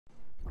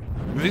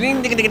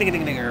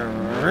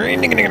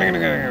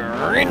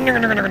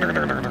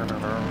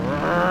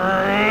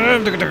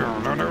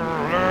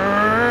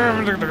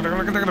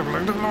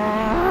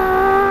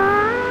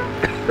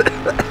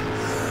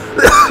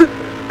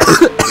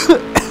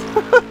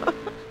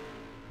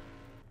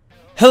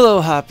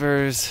Hello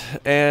hoppers,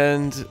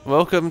 and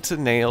welcome to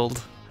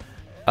Nailed.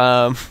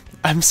 I'm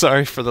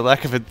sorry for the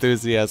lack of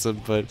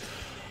enthusiasm, but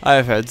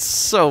I've had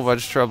so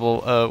much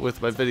trouble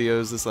with my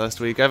videos this last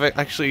week. I've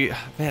actually,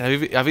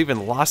 man, I've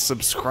even lost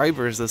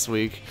subscribers this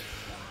week,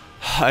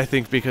 I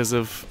think because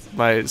of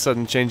my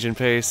sudden change in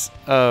pace.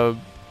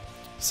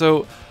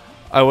 So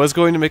I was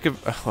going to make a,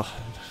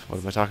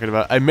 what am I talking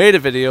about? I made a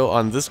video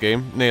on this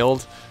game,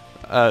 Nailed,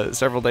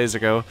 several days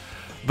ago,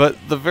 but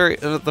the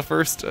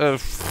first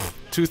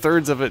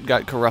 2/3 of it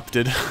got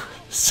corrupted,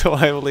 so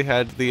I only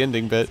had the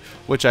ending bit,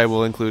 which I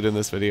will include in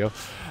this video.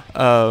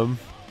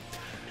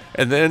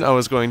 And then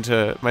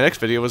my next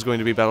video was going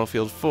to be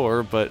Battlefield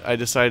 4, but I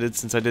decided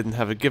since I didn't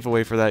have a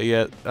giveaway for that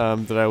yet,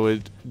 that I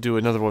would do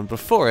another one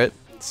before it.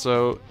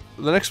 So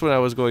the next one I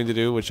was going to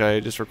do, which I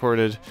just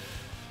recorded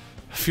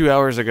a few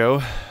hours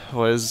ago,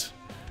 was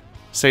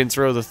Saints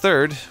Row the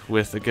Third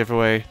with a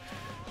giveaway,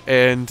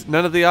 and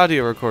none of the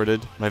audio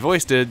recorded. My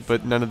voice did,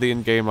 but none of the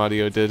in-game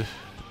audio did.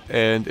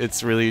 And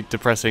it's really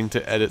depressing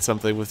to edit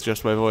something with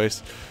just my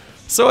voice.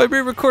 So I'm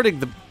re-recording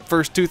the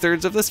first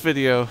 2/3 of this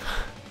video.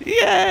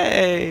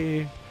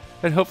 Yay!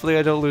 And hopefully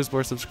I don't lose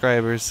more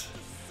subscribers.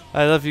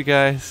 I love you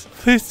guys.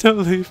 Please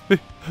don't leave me.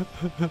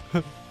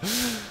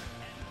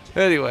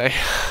 Anyway,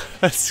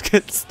 let's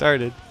get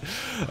started.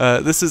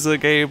 This is a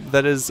game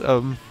that is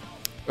a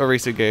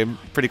racing game,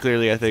 pretty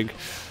clearly I think.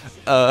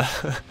 Oh,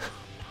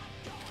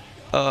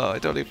 I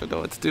don't even know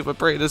what to do. My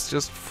brain is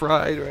just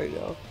fried right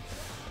now.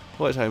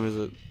 What time is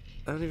it?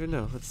 I don't even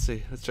know. Let's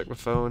see. Let's check my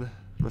phone.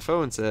 My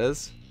phone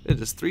says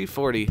it is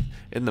 3:40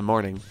 in the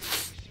morning.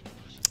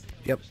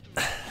 Yep.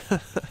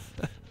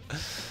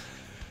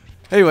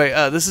 Anyway,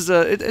 this is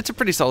it's a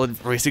pretty solid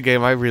racing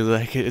game. I really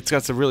like it. It's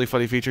got some really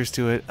funny features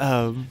to it.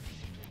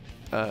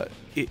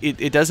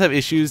 It does have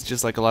issues,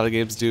 just like a lot of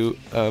games do.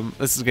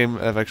 This is a game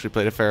I've actually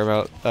played a fair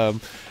amount.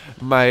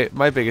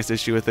 My biggest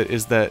issue with it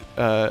is that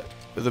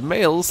the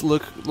males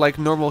look like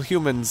normal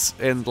humans,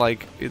 and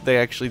like they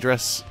actually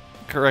dress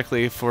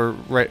correctly for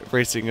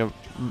racing a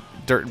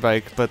dirt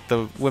bike, but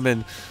the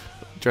women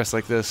dress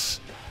like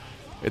this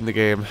in the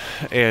game,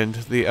 and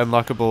the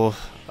unlockable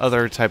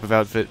other type of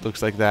outfit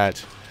looks like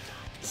that.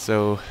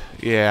 So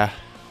yeah,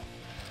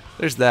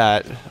 there's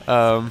that.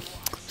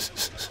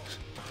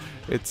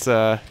 It's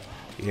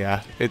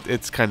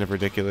kind of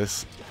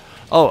ridiculous.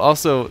 Oh,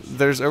 also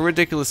there's a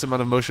ridiculous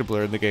amount of motion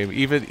blur in the game.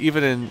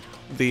 Even in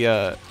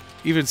the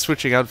even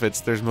switching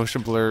outfits, there's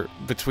motion blur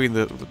between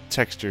the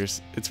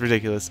textures. It's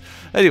ridiculous.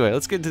 Anyway,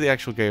 let's get into the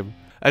actual game.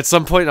 At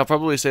some point, I'll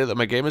probably say that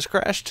my game has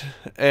crashed,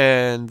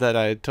 and that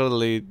I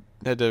totally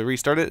had to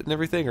restart it and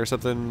everything, or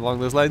something along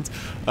those lines.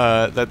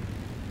 That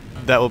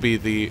will be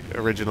the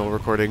original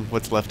recording,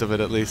 what's left of it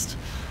at least,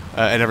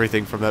 and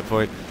everything from that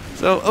point.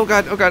 So, oh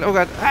god, oh god, oh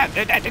god.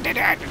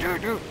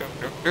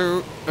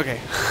 Okay.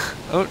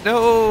 Oh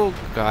no!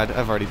 God,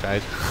 I've already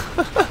died.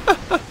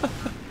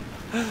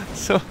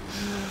 So,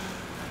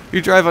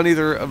 you drive on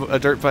either a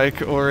dirt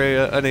bike or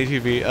an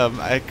ATV.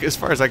 As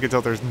far as I can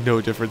tell, there's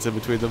no difference in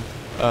between them.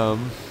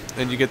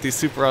 And you get these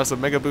super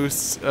awesome mega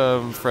boosts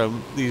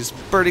from these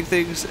burning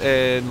things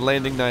and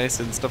landing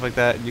nice and stuff like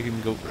that. And you can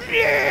go.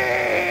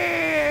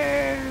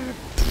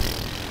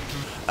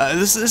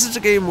 This is a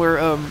game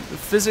where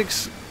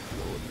physics,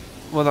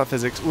 well, not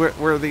physics,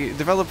 where the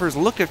developers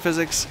look at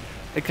physics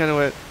and kind of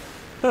went,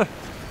 huh,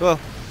 well,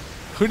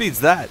 who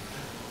needs that?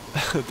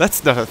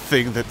 That's not a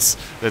thing that's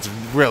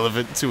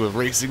relevant to a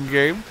racing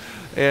game,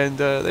 and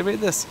they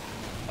made this.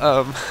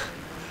 I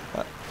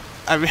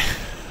mean,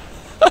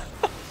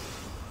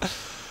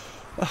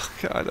 oh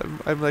god,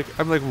 I'm like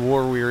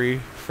war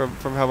weary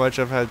from how much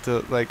I've had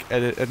to like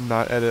edit and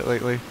not edit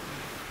lately.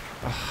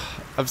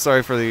 I'm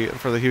sorry for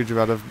the huge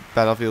amount of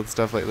Battlefield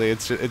stuff lately.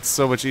 It's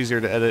so much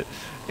easier to edit,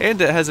 and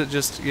it hasn't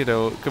just, you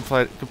know,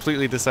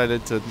 completely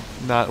decided to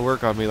not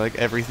work on me like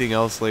everything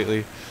else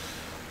lately.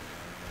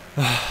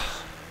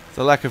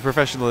 The lack of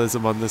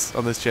professionalism on this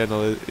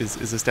channel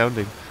is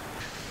astounding.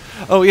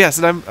 Oh yes,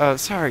 and I'm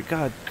sorry,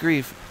 God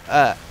grief.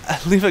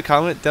 Leave a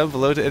comment down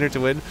below to enter to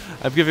win.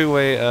 I'm giving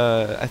away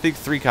I think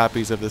 3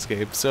 copies of this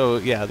game, so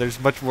yeah, there's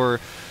much more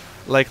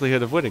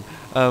likelihood of winning.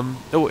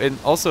 Oh, and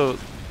also,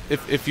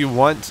 if you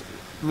want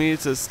me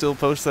to still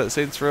post that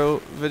Saints Row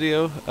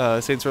video,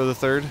 Saints Row the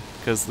Third,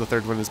 because the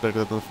third one is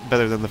better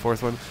than the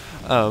fourth one.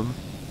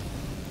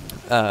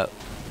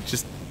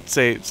 Just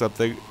say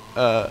something.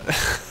 God,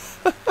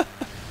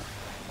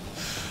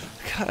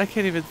 I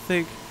can't even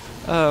think.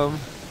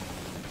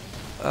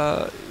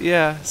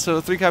 Yeah,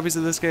 so 3 copies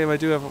of this game. I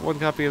do have 1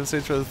 copy of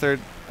Saints Row the Third.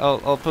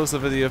 I'll post a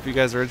video if you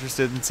guys are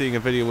interested in seeing a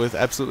video with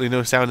absolutely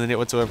no sound in it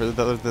whatsoever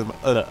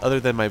other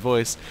than my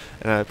voice.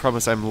 And I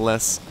promise I'm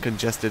less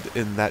congested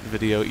in that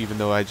video, even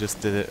though I just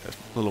did it a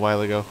little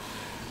while ago,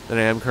 than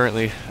I am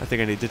currently. I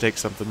think I need to take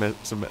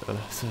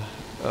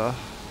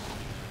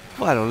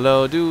Well, I don't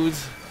know, dude.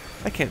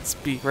 I can't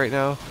speak right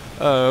now.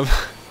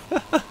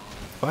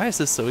 Why is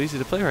this so easy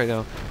to play right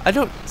now? I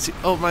don't see.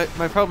 Oh, my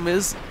problem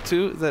is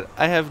too that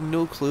I have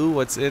no clue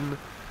what's in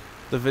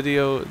the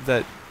video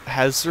that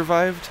has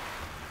survived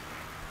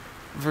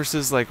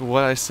versus like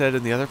what I said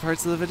in the other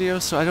parts of the video,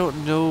 so I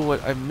don't know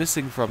what I'm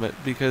missing from it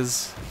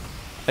because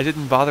I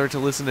didn't bother to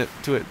listen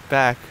to it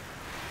back.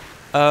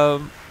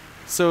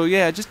 So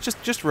yeah,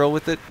 just roll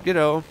with it. You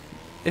know,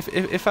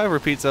 if I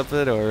repeat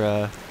something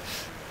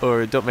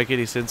or don't make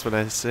any sense when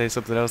I say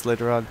something else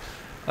later on,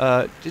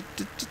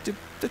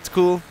 that's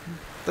cool.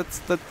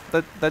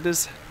 That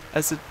is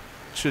as it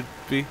should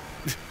be.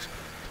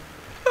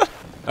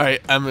 All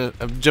right, I'm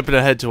jumping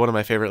ahead to one of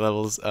my favorite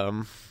levels.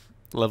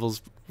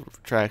 Levels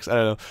tracks. I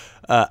don't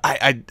know.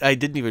 I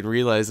didn't even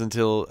realize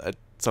until at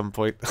some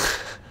point.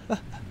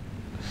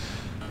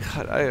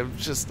 God,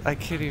 I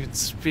can't even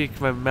speak.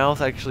 My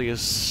mouth actually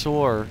is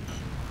sore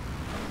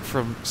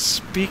from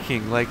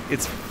speaking. Like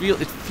it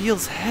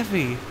feels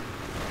heavy.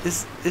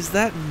 Is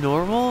that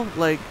normal?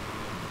 Like,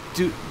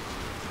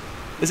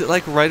 is it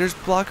like writer's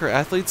block or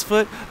athlete's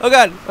foot? Oh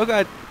god, oh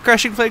god.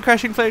 Crashing plane,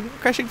 crashing plane,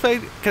 crashing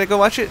plane. Can I go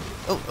watch it?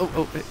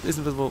 Oh, it's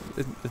invisible.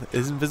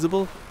 Is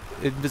invisible?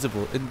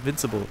 Invisible.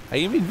 Invincible. I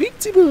am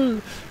invincible.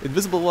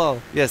 Invisible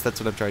wall. Yes, that's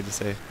what I'm trying to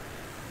say.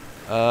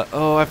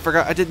 Oh, I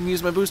forgot. I didn't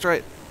use my boost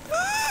right.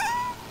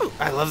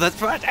 I love that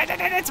spot.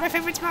 It's my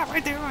favorite spot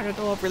right there. I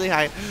go up really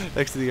high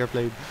next to the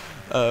airplane.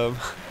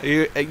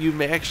 You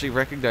may actually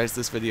recognize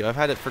this video. I've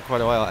had it for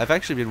quite a while. I've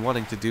actually been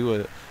wanting to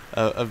do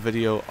a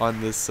video on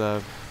this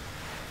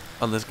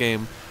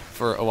game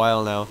for a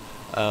while now.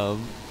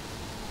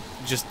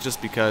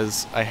 Just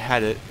because I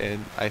had it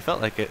and I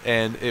felt like it,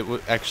 and it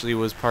actually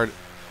was part.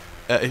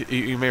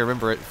 You may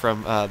remember it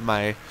from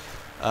my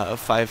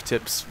 5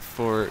 tips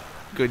for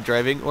good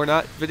driving or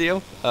not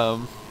video.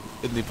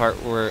 In the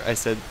part where I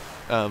said,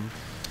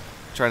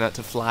 try not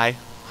to fly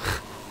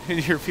in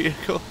your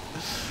vehicle.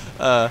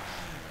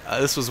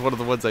 This was one of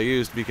the ones I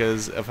used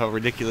because of how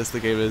ridiculous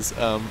the game is,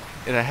 and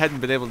I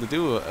hadn't been able to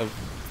do a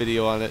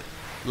video on it,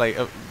 like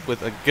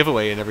with a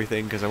giveaway and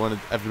everything, because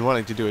I've been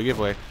wanting to do a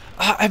giveaway.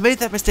 I made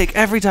that mistake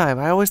every time.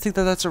 I always think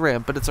that that's a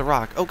ramp, but it's a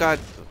rock. Oh god.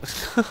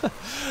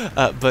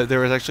 But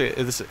there was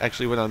this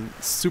actually went on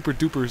super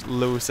duper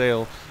low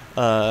sale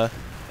a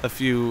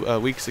few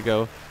weeks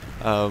ago,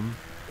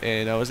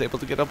 and I was able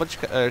to get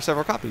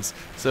several copies.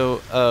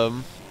 So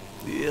oh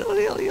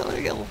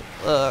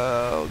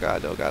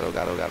god, oh god, oh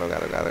god, oh god, oh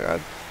god, oh god, oh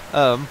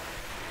god.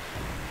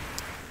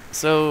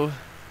 So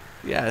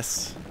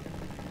yes,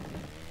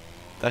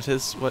 that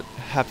is what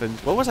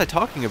happened. What was I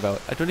talking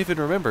about? I don't even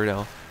remember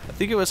now. I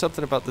think it was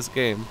something about this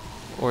game,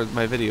 or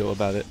my video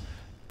about it.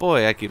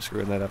 Boy, I keep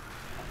screwing that up.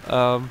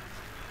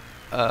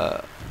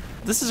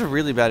 This is a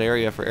really bad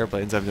area for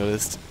airplanes, I've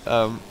noticed.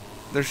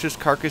 There's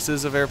just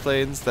carcasses of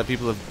airplanes that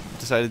people have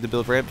decided to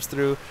build ramps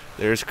through.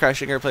 There's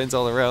crashing airplanes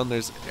all around.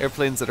 There's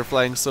airplanes that are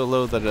flying so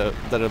low that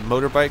a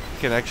motorbike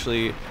can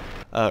actually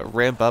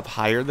ramp up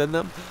higher than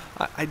them.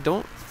 I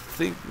don't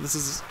think this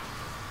is...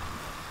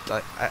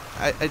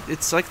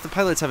 it's like the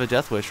pilots have a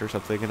death wish or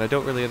something, and I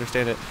don't really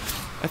understand it.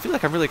 I feel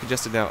like I'm really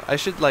congested now. I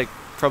should like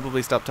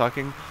probably stop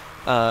talking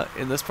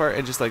in this part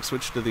and just like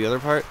switch to the other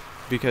part,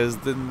 because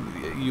then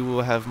you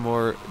will have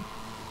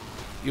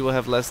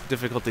less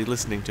difficulty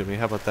listening to me.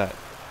 How about that?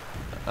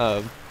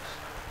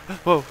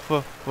 Whoa,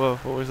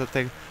 what was that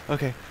thing?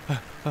 Okay.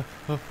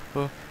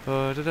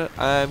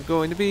 I'm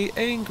going to be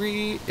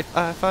angry if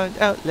I find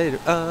out later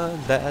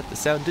on that the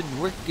sound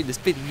didn't work in this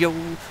video,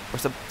 or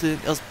something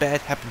else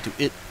bad happened to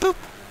it. Boop!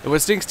 And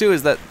what stinks too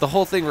is that the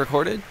whole thing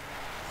recorded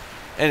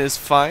and is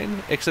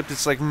fine, except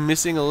it's like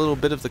missing a little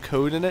bit of the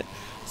code in it.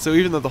 So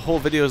even though the whole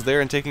video is there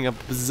and taking up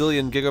a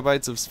bazillion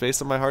gigabytes of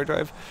space on my hard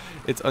drive,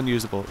 it's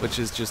unusable, which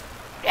is just...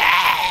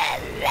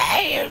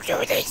 Why you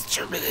do this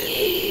to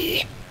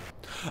me?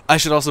 I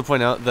should also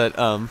point out that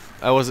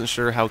I wasn't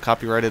sure how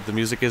copyrighted the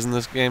music is in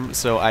this game,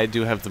 so I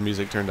do have the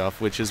music turned off,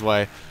 which is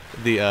why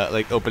the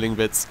like opening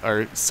bits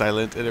are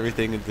silent and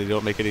everything, and they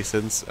don't make any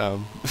sense.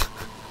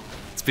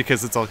 It's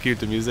because it's all cued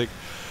to music,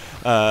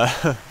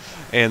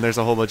 and there's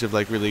a whole bunch of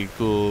like really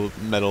cool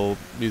metal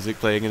music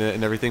playing in it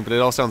and everything, but it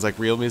all sounds like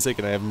real music,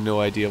 and I have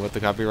no idea what the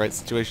copyright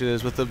situation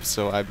is with them,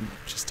 so I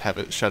just have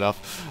it shut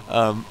off.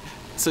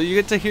 So you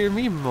get to hear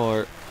me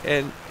more,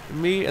 and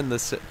me and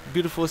the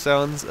beautiful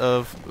sounds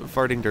of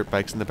farting dirt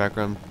bikes in the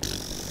background.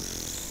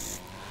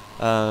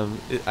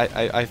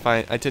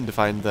 I tend to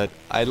find that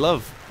I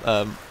love,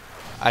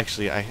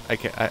 actually I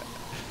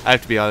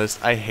have to be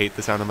honest, I hate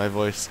the sound of my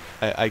voice.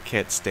 I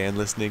can't stand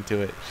listening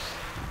to it.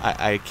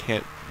 I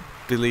can't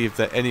believe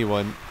that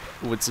anyone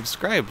would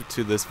subscribe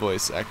to this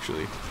voice,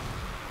 actually.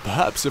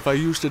 Perhaps if I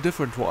used a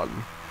different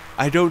one.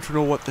 I don't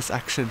know what this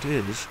accent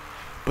is,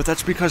 but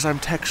that's because I'm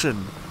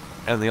Texan.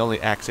 And the only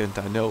accent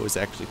I know is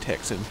actually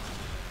Texan.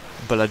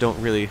 But I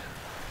don't really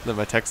let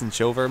my Texan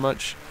show very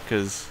much,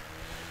 because,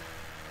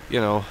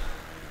 you know,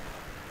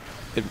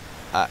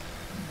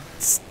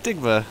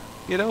 stigma,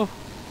 you know?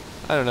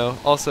 I don't know.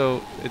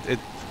 Also, it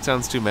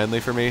sounds too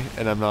manly for me,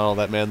 and I'm not all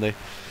that manly.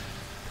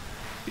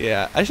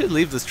 Yeah, I should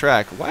leave this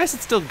track. Why is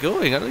it still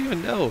going? I don't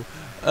even know.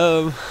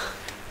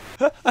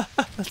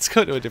 Let's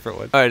go to a different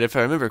one. Alright, if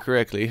I remember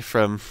correctly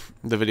from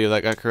the video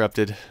that got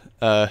corrupted,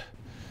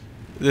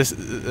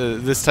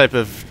 this type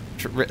of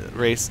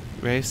race?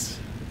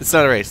 It's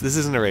not a race. This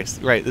isn't a race.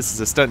 Right, this is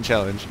a stunt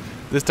challenge.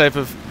 This type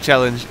of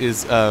challenge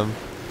is, oh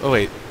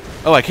wait.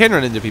 Oh, I can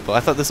run into people. I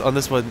thought on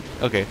this one,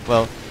 okay,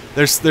 well,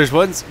 there's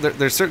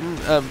certain,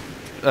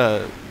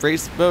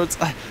 race modes.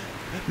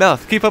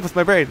 Mouth, keep up with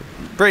my brain.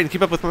 Brain,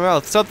 keep up with my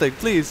mouth. Something,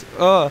 please.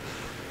 There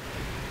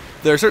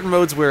are certain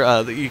modes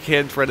where that you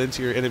can't run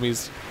into your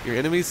enemies,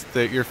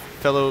 your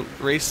fellow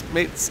race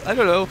mates. I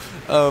don't know.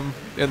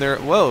 And they're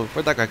whoa,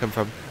 where'd that guy come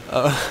from?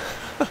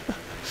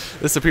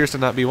 This appears to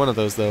not be one of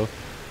those though.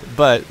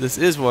 But this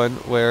is one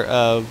where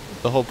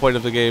the whole point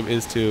of the game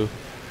is to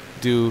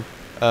do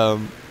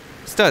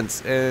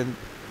stunts, and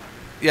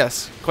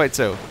yes, quite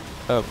so.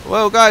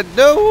 Whoa, God,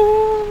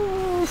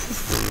 no!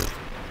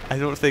 I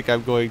don't think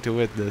I'm going to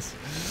win this.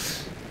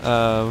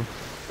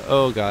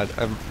 Oh God,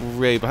 I'm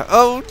way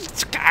behind.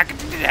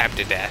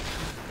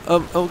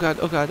 Oh God,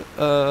 oh God.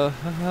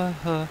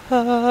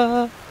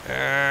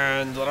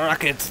 And the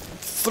rocket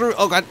through.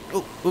 Oh God.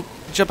 Oh,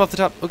 jump off the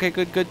top. Okay,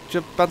 good.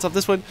 Jump, bounce off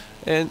this one.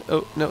 And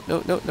oh no,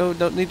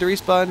 don't need to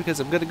respawn because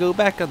I'm gonna go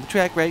back on the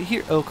track right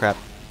here. Oh crap.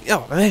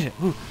 Oh, I made it.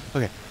 Ooh,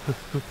 okay.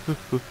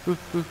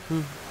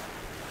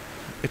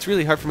 It's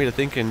really hard for me to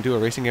think and do a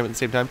racing game at the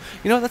same time.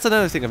 You know, that's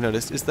another thing I've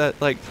noticed is that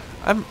like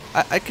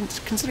I can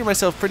consider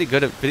myself pretty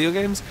good at video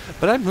games,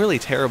 but I'm really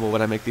terrible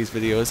when I make these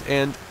videos,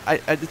 and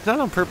it's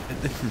not on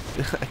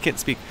purpose. I can't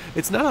speak.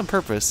 It's not on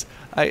purpose.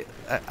 I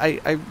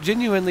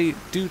genuinely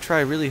do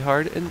try really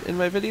hard in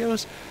my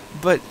videos,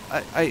 but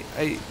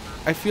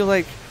I feel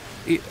like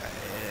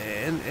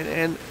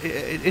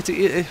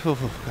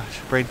oh gosh,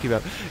 brain keep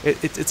out.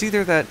 It's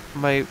either that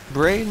my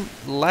brain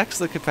lacks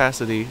the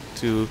capacity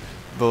to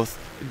both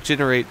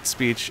generate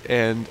speech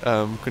and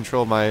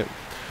control my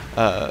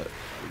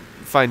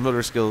fine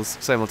motor skills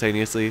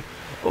simultaneously,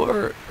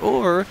 or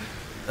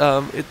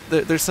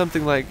there's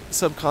something like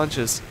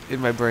subconscious in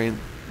my brain.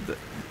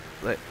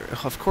 Like,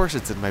 of course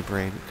it's in my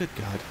brain. Good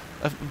God,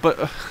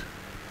 but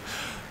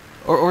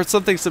or it's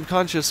something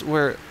subconscious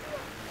where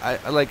I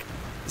like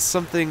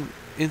something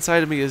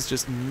inside of me is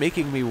just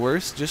making me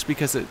worse just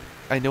because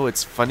I know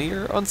it's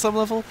funnier on some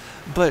level,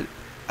 but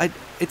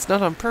it's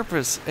not on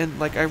purpose, and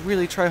like I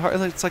really try hard.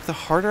 Like, it's like the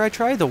harder I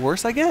try, the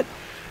worse I get,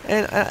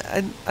 and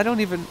I don't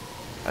even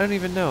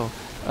know.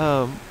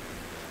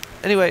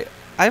 Anyway,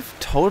 I've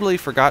totally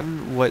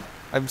forgotten what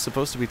I'm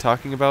supposed to be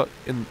talking about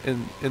in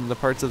the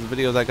parts of the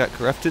video that got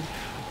corrupted,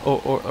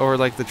 or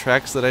like the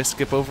tracks that I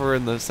skip over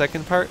in the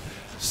second part.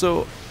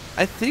 So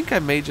I think I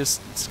may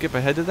just skip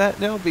ahead to that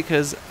now,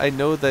 because I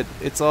know that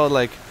it's all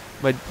like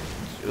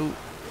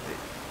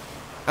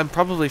I'm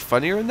probably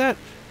funnier in that,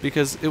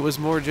 because it was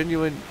more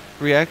genuine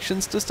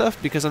reactions to stuff,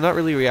 because I'm not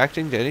really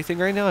reacting to anything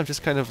right now. I'm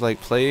just kind of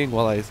like playing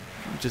while I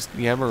just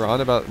yammer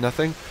on about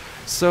nothing.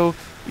 So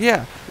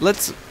yeah,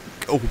 let's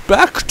go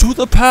back to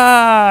the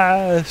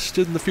past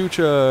in the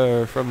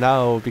future from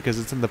now, because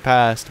it's in the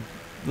past,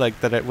 like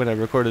that when I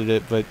recorded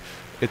it, but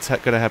it's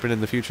gonna happen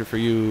in the future for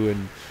you,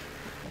 and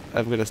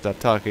I'm gonna stop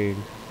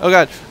talking. Oh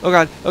God, oh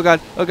God, oh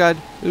God, oh God.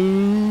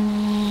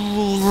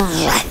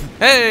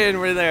 Hey, and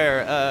we're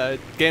there.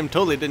 Game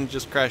totally didn't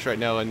just crash right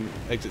now and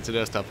exit to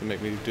desktop and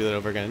make me do that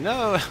over again.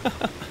 No.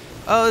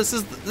 Oh,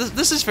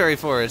 this is Fairy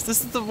Forest.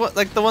 This is the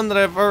one that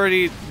I've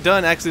already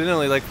done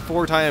accidentally like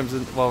 4 times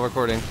while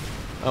recording.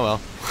 Oh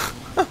well.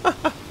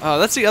 Oh,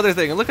 that's the other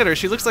thing. Look at her.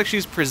 She looks like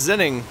she's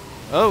presenting.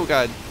 Oh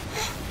God.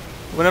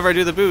 Whenever I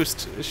do the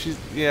boost,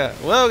 yeah.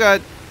 Well,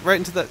 God, right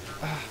into that.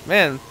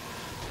 Man.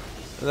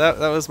 That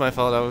was my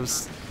fault. I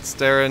was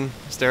staring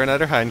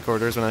at her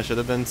hindquarters when I should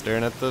have been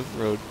staring at the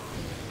road.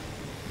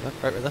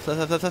 Left,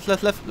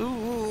 right, left.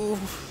 Ooh.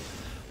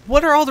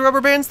 What are all the rubber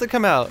bands that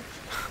come out?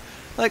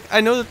 Like, I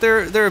know that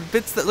there are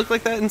bits that look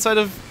like that inside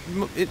of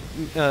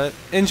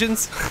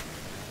engines.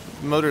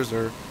 Motors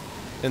are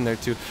in there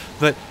too,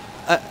 but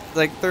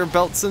like there are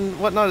belts and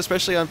whatnot,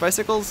 especially on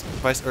bicycles,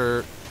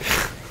 or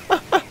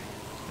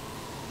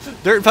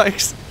dirt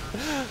bikes,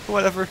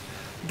 whatever.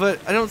 But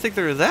I don't think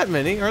there are that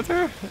many, are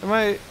there? Am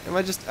I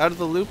just out of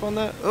the loop on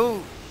that?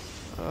 Oh,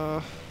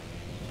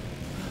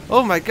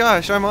 oh my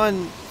gosh, I'm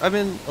in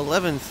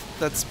 11th.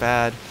 That's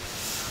bad.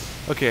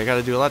 Okay, I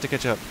gotta do a lot to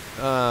catch up.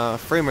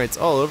 Frame rate's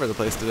all over the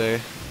place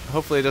today.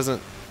 Hopefully it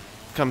doesn't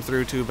come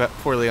through too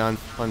poorly on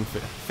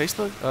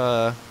Facebook.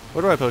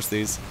 Where do I post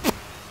these?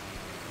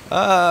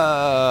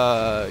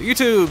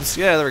 YouTube's.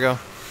 Yeah, there we go.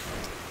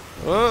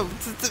 Oh,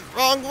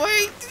 wrong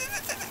way.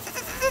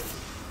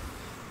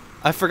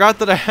 I forgot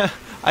that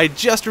I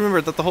just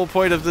remembered that the whole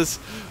point of these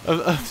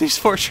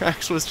 4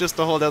 tracks was just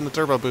to hold down the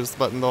turbo boost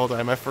button the whole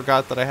time. I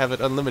forgot that I have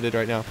it unlimited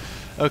right now.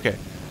 Okay,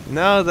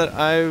 now that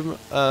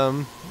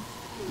I'm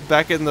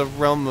back in the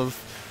realm of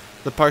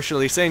the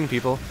partially sane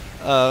people,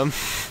 let's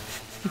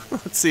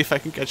see if I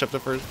can catch up to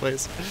first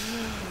place.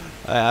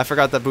 I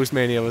forgot that Boost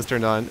Mania was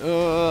turned on.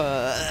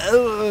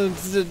 Whoa,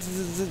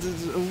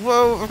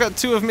 I've got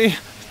 2 of me.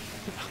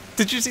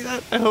 Did you see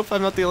that? I hope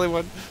I'm not the only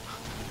one.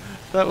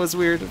 That was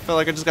weird. It felt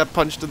like I just got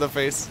punched in the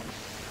face.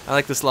 I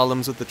like the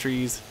slaloms with the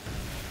trees.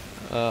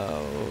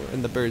 Oh,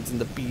 and the birds and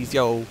the bees.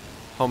 Yo,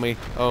 homie.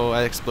 Oh,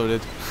 I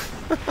exploded.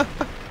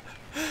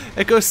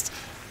 It goes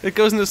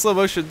into slow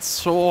motion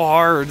so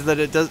hard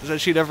that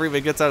she never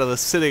even gets out of the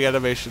sitting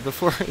animation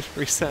before it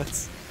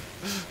resets.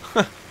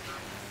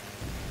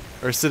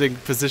 Or sitting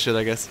position,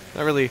 I guess.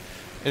 Not really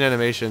an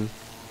animation.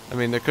 I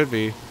mean, there could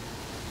be.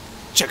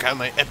 Check out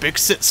my epic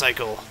sit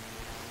cycle.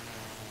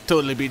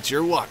 Totally beats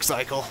your walk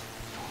cycle.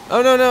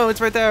 Oh no, it's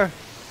right there.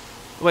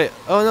 Wait,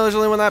 oh no, there's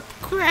only one lap.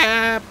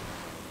 Crap.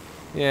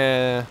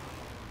 Yeah.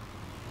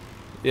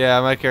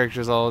 Yeah, my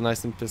character's all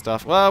nice and pissed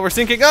off. Well, we're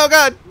sinking. Oh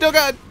god! Oh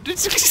god!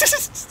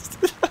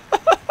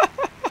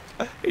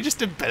 He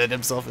just embedded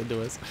himself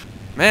into us.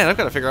 Man, I've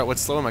got to figure out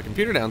what's slowing my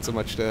computer down so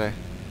much today.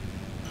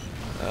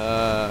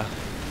 And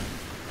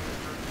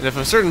if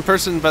a certain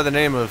person by the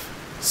name of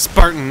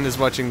Spartan is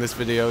watching this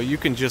video, you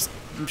can just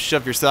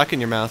shove your sock in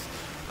your mouth.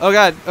 Oh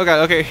god,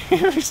 okay.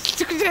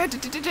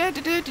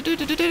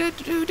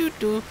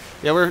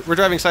 Yeah, we're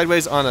driving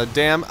sideways on a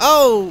dam.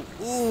 Oh!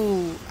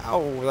 Ooh!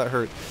 Ow, that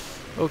hurt.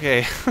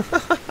 Okay.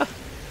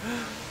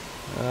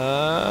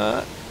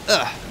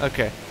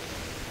 Okay.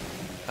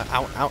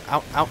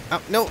 Ow.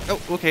 No,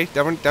 okay.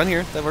 Down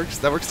here. That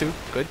works too.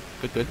 Good.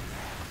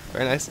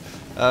 Very nice.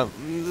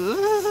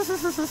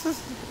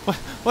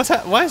 What's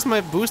that? Why is my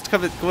boost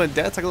going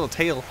down? It's like a little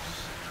tail.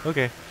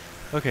 Okay.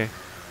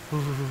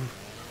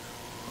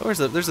 Oh,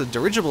 there's a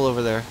dirigible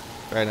over there.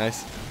 Very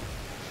nice.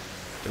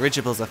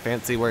 Dirigible's a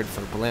fancy word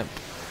for blimp.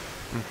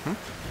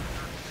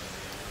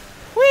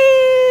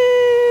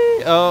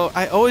 Whee! Oh,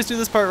 I always do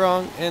this part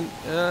wrong. And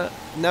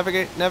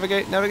navigate.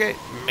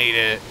 Made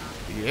it.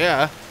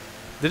 Yeah.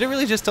 Did it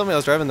really just tell me I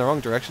was driving the wrong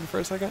direction for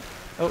a second?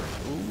 Oh.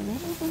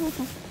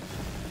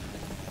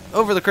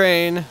 Over the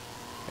crane,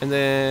 and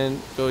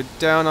then go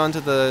down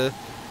onto the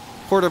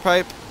quarter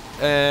pipe,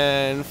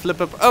 and flip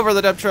up over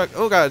the dump truck.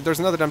 Oh god, there's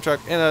another dump truck,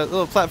 and a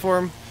little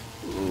platform.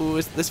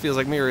 Ooh, this feels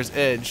like Mirror's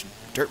Edge.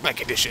 Dirt bike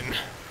edition.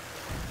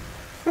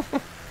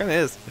 Kinda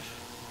is.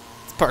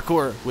 It's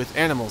parkour with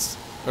animals.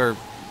 Or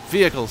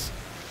vehicles.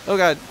 Oh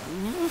god.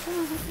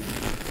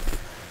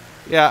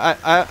 Yeah,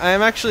 I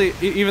am actually,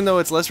 even though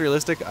it's less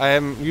realistic, I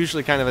am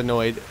usually kind of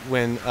annoyed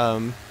when,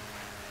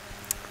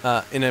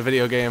 in a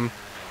video game,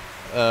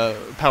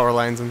 power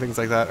lines and things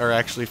like that are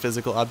actually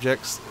physical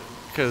objects,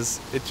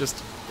 because it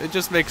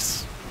just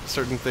makes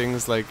certain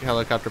things like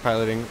helicopter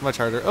piloting much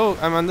harder. Oh,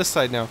 I'm on this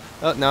side now.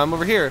 Oh, now I'm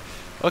over here.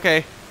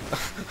 Okay.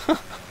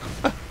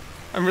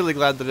 I'm really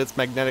glad that it's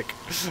magnetic.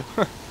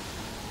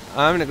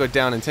 I'm gonna go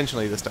down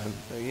intentionally this time.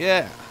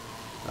 Yeah.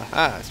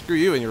 Aha, screw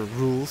you and your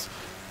rules.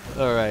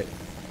 Alright.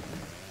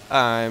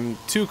 I'm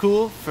too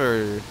cool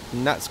for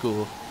not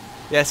school.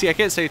 Yeah, see, I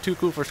can't say too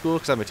cool for school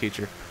because I'm a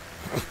teacher.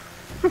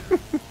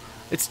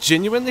 It's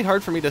genuinely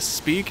hard for me to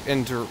speak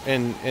and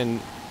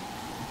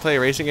play a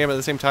racing game at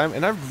the same time,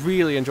 and I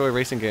really enjoy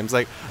racing games.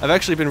 Like, I've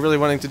actually been really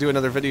wanting to do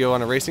another video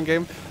on a racing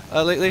game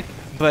lately,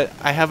 but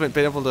I haven't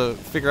been able to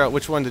figure out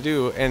which one to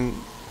do, and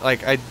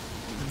like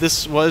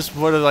this was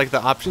one of like the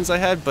options I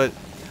had, but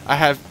I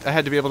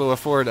had to be able to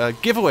afford a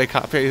giveaway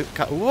copy.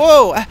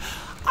 Whoa!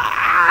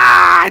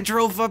 I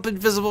drove up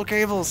invisible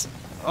cables.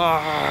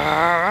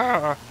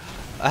 I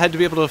had to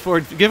be able to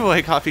afford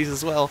giveaway copies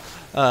as well.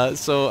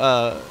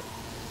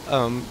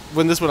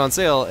 When this went on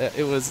sale,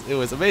 it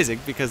was amazing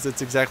because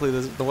it's exactly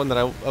the one that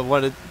I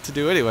wanted to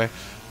do anyway.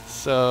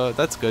 So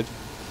that's good.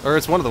 Or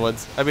it's one of the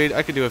ones. I mean,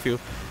 I could do a few.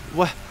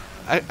 What?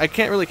 I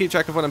can't really keep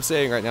track of what I'm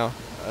saying right now.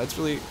 It's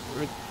really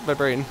my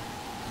brain.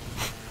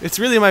 It's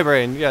really my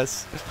brain,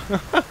 yes.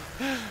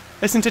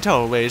 Isn't it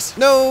always?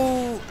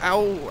 No!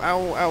 Ow.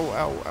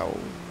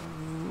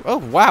 Oh,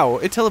 wow.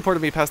 It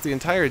teleported me past the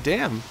entire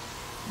dam.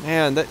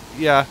 Man,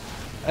 yeah.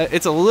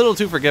 It's a little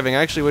too forgiving.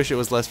 I actually wish it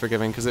was less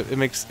forgiving because it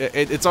makes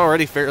it's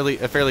already a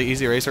fairly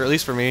easy racer, at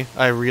least for me.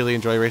 I really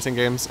enjoy racing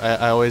games.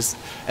 I always,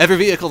 every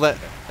vehicle that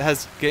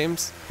has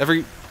games,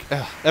 every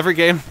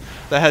game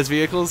that has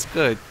vehicles,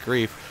 good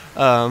grief.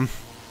 Oh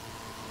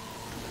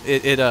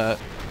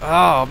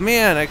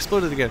man, I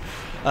exploded again.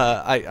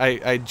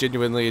 I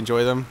genuinely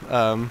enjoy them.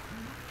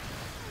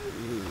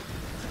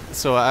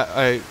 So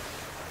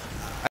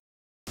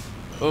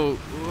oh,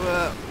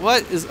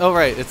 what is? Oh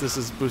right, this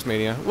is Boost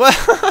Mania. What?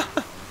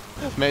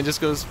 Man just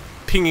goes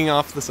pinging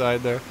off the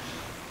side there.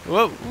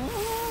 Whoa.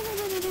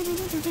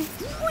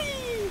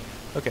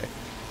 Okay.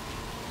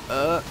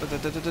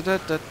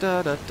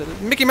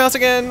 Mickey Mouse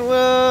again.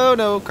 Whoa,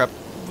 no crap.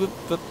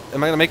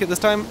 Am I gonna make it this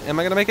time? Am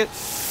I gonna make it?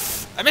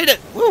 I made it.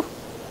 Woo.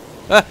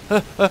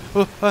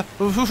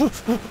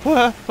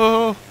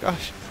 Oh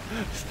gosh.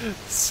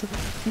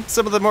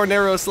 Some of the more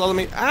narrow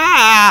slalom.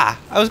 Ah!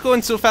 I was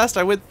going so fast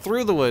I went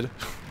through the wood.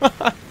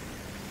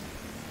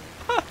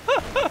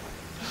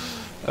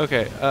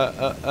 Okay.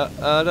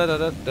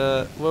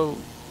 Whoa.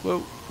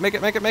 Make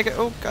it.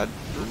 Oh god.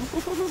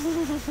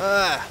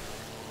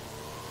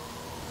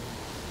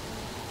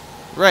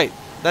 Right.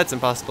 That's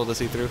impossible to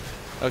see through.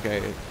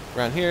 Okay.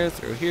 Around here,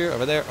 through here,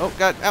 over there. Oh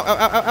god.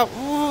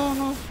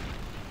 Ow.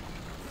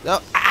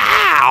 Oh,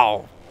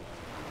 ow!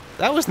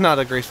 That was not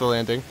a graceful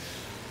landing.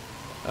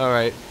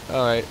 Alright,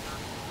 alright.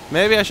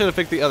 Maybe I should have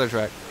picked the other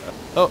track.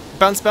 Oh,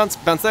 bounce, bounce,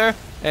 bounce there,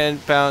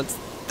 and bounce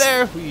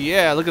there.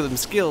 Yeah, look at them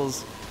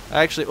skills.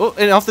 Actually, oh,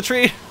 and off the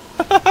tree.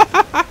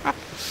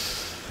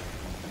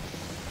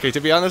 Okay, to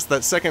be honest,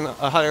 that second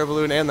hot air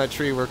balloon and that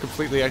tree were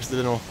completely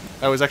accidental.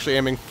 I was actually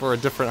aiming for a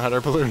different hot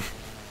air balloon.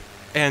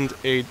 And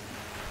a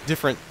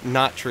different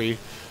not tree.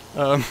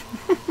 Right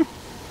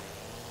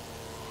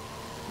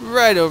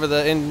over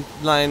the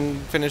inline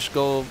finish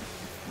goal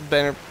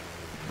banner.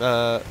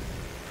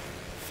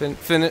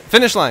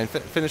 Finish line.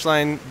 Finish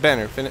line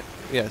banner.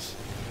 Yes.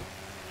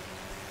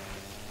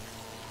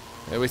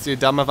 There we see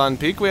Damavan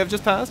Peak we have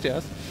just passed,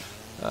 yes.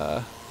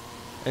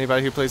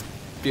 Anybody who plays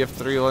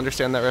BF3 will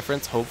understand that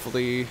reference.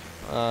 Hopefully,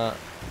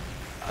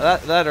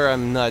 that or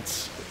I'm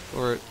nuts,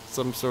 or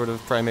some sort of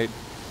primate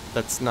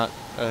that's not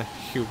a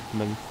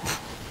human.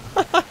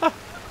 I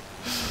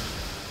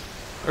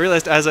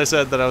realized as I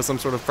said that I was some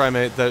sort of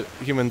primate that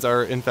humans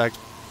are in fact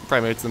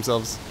primates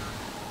themselves.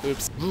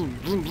 Oops. Vroom,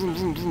 vroom, vroom,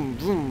 vroom,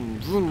 vroom, vroom,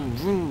 vroom,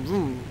 vroom,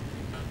 vroom,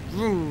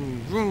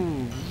 vroom,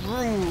 vroom,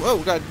 vroom.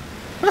 Oh god.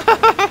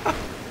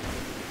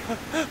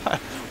 I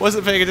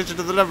wasn't paying attention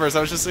to the numbers.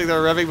 I was just sitting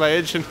there revving my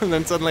engine, and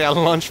then suddenly I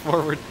launched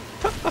forward.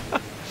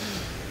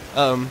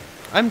 I'm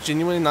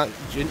genuinely not.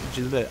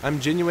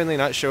 I'm genuinely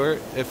not sure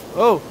if.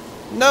 Oh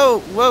no!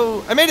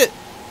 Whoa! I made it.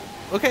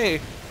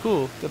 Okay,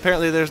 cool.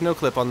 Apparently, there's no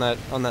clip on that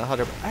hot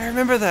air. I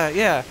remember that.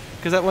 Yeah,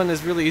 because that one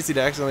is really easy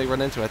to accidentally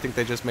run into. I think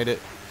they just made it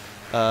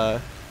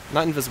not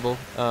invisible,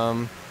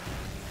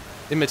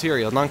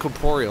 immaterial,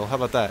 non-corporeal. How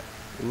about that?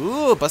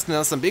 Ooh, busting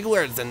out some big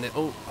words. And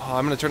oh,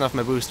 I'm gonna turn off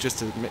my boost just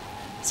to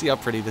see how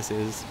pretty this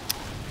is.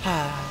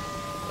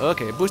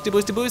 Okay, boosty,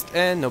 boosty, boost,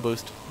 and no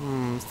boost.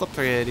 So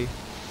pretty.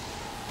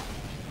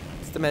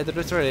 It's the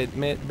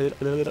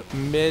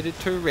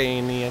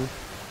Mediterranean.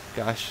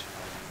 Gosh,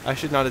 I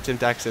should not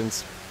attempt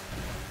accents.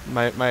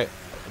 My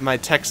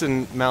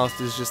Texan mouth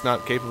is just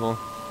not capable.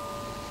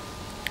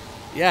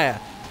 Yeah.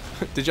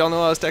 Did y'all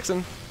know I was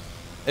Texan?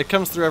 It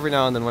comes through every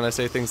now and then when I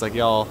say things like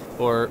y'all,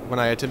 or when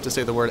I attempt to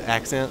say the word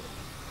accent.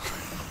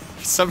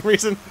 For some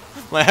reason,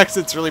 my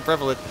accent's really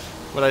prevalent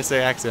when I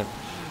say accent.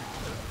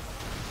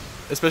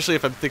 Especially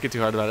if I'm thinking too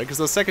hard about it, because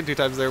those second two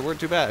times there weren't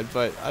too bad,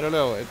 but I don't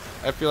know.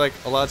 I feel like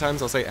a lot of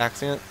times I'll say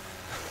accent.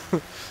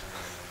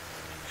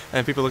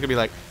 And people look at me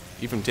like,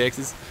 you from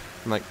Texas?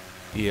 I'm like,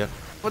 yeah.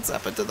 What's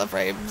happened to the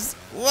frames?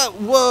 Whoa,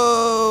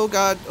 whoa,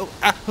 God.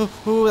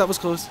 Oh, that was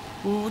close.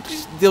 Ooh,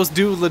 those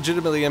do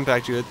legitimately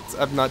impact you.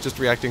 I'm not just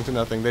reacting to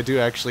nothing. They do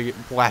actually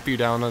whap you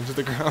down onto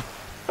the ground.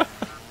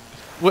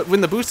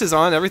 When the boost is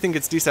on, everything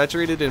gets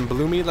desaturated and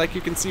bloomy, like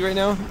you can see right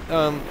now.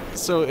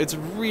 So it's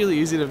really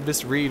easy to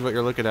misread what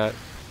you're looking at.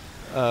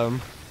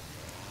 And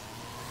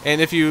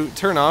if you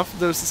turn off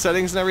those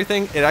settings and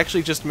everything, it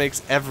actually just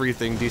makes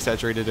everything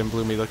desaturated and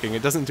bloomy looking.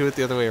 It doesn't do it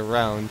the other way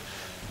around,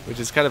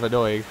 which is kind of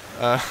annoying.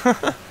 Oh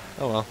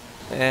well.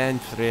 And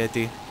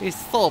pretty. He's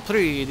so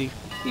pretty.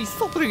 He's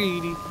so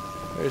pretty.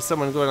 There's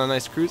someone going on a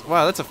nice cruise.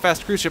 Wow, that's a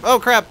fast cruise ship. Oh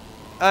crap!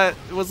 I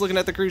was looking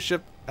at the cruise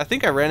ship. I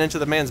think I ran into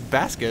the man's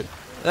basket.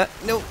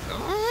 No.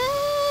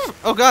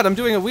 Oh god, I'm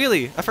doing a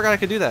wheelie. I forgot I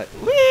could do that.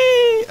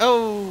 Whee!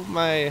 Oh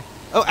my.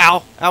 Oh,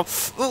 ow. Ow.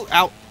 Oh,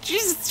 ow.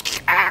 Jesus.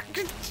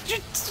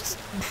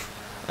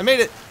 I made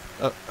it.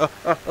 Oh,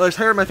 there's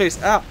hair in my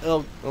face. Ow.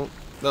 Oh,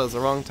 that was the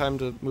wrong time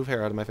to move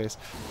hair out of my face.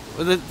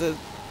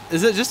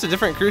 Is it just a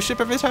different cruise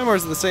ship every time, or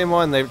is it the same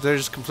one? They're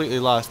just completely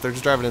lost. They're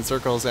just driving in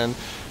circles, and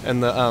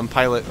the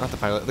pilot, not the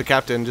pilot, the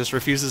captain just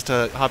refuses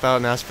to hop out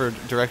and ask for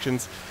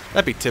directions.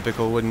 That'd be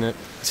typical, wouldn't it?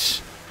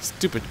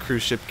 Stupid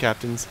cruise ship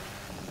captains.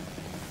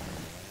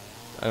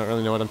 I don't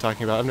really know what I'm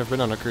talking about. I've never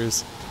been on a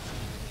cruise.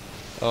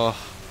 Oh,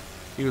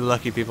 you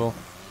lucky people.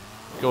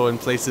 Going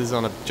places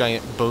on a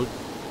giant boat.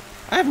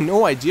 I have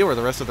no idea where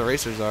the rest of the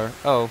racers are.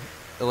 Oh,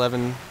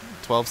 11,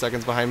 12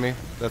 seconds behind me.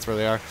 That's where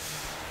they are.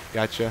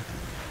 Gotcha.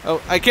 Oh,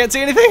 I can't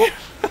see anything!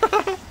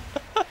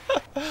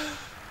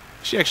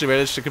 She actually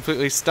managed to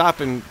completely stop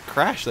and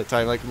crash that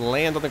time, like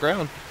land on the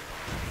ground.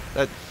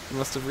 That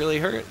must have really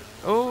hurt.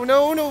 Oh,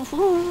 no, no.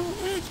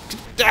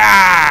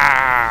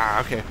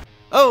 Ah! Okay.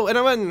 Oh, and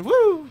I won!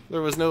 Woo!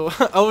 There was no...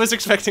 I was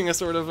expecting a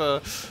sort of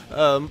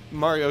a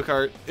Mario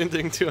Kart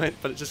ending to it,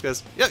 but it just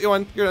goes, yep, you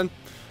won. You're done.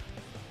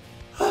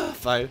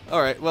 Fine.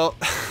 Alright, well...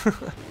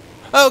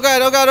 Oh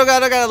god, oh god, oh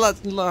god, oh god,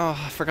 oh,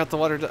 I forgot the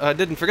water, I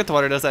didn't forget the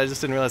water does that, I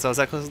just didn't realize I was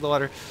that close to the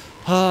water.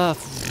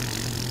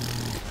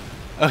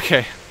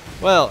 Okay,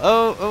 well,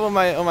 oh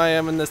my,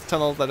 I'm in this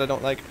tunnel that I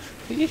don't like.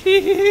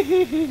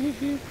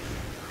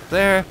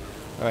 There,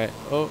 alright,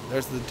 oh,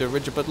 there's the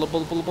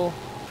dirigible.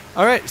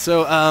 Alright,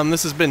 so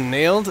this has been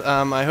Nailed.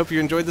 I hope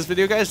you enjoyed this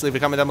video, guys. Leave a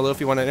comment down below if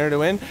you want to enter to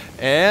win,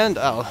 and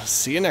I'll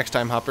see you next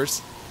time,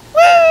 hoppers. Woo!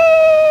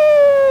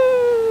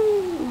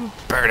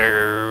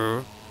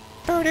 Birder.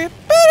 Birder.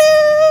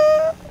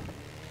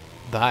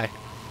 Bye.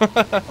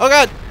 Oh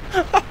god!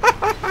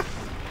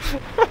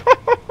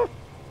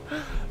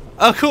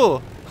 Oh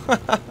cool!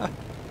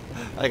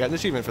 I got an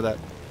achievement for that.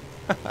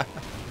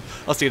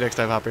 I'll see you next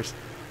time, hoppers.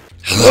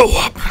 Hello,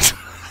 hoppers.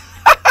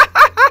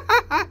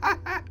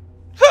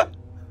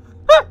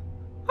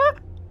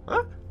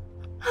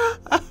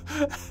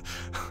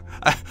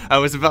 I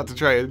was about to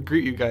try and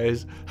greet you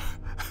guys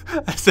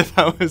as if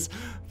I was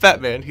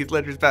Batman, Heath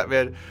Ledger's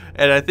Batman,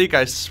 and I think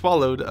I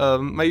swallowed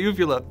my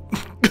uvula.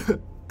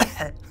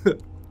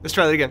 Let's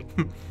try that again.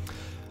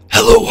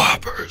 Hello,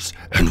 Hoppers,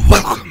 and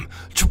welcome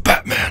to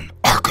Batman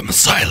Arkham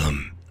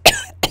Asylum.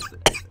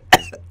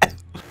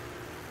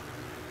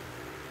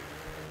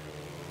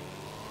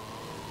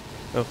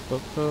 Oh,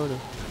 no.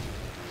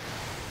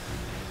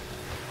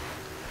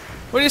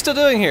 What are you still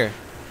doing here?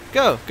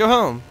 Go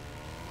home.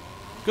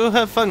 Go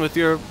have fun with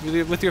your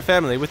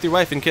family, with your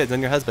wife and kids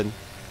and your husband.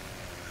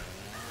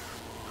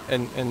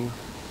 And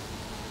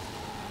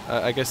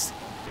I guess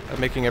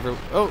I'm making every.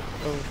 Oh.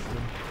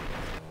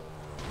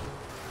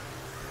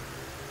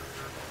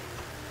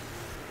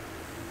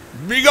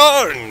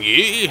 Begone,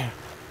 ye!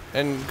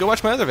 And go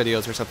watch my other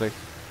videos or something.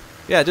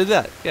 Yeah, do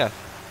that. Yeah.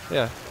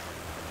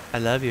 I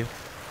love you.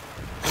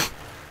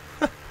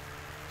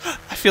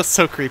 I feel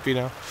so creepy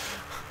now.